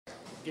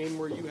game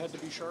where you had to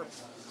be sharp?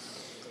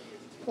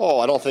 Oh,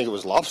 I don't think it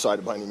was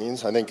lopsided by any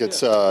means. I think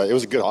it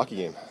was a good hockey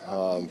game.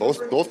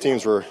 Both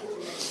teams were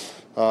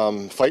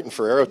fighting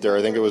for air out there.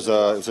 I think it was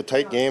a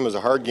tight game. It was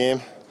a hard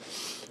game.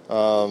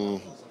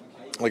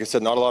 Like I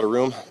said, not a lot of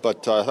room,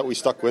 but I thought we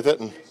stuck with it.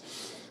 And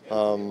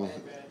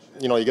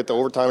you get the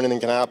overtime and anything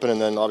can happen, and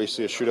then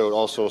obviously a shootout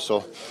also.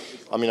 So,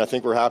 I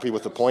think we're happy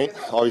with the point.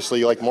 Obviously,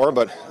 you like more,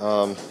 but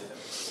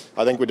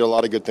I think we did a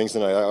lot of good things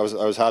tonight. I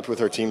was happy with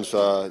our team's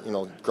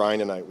grind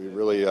tonight. We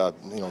really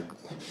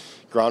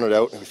grounded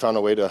out. We found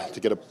a way to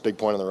get a big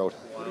point on the road.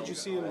 What did you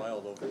see in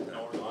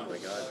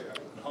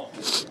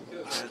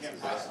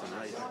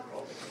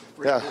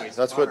Yeah,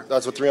 that's what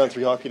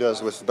 3-on-3 hockey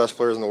does with the best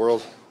players in the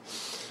world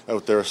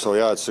out there. So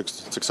yeah, it's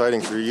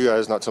exciting for you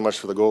guys, not so much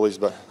for the goalies,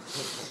 but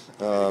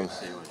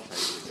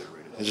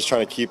just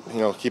trying to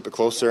keep it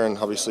close there. And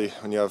obviously,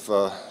 when you have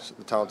the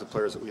talented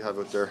players that we have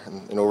out there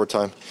in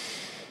overtime,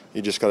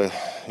 you just gotta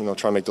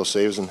try and make those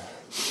saves. And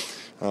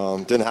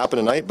didn't happen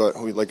tonight, but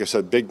like I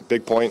said,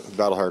 big point,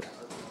 battle hard.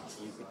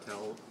 You could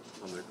tell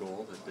from their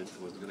goal that it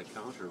wasn't going to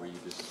count, or were you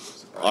just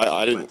surprised?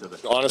 I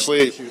didn't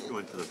honestly.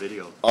 Went to the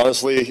video.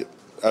 Honestly,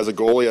 as a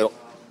goalie,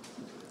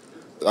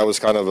 I was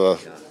kind of a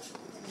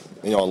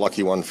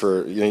lucky one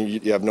for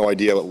you have no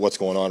idea what's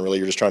going on really.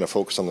 You're just trying to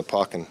focus on the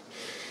puck, and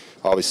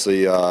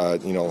obviously hat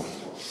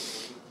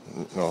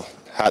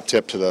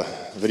tip to the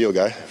video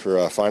guy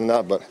for finding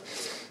that. But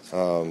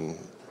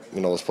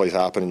those plays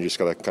happen, and you just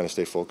got to kind of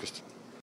stay focused.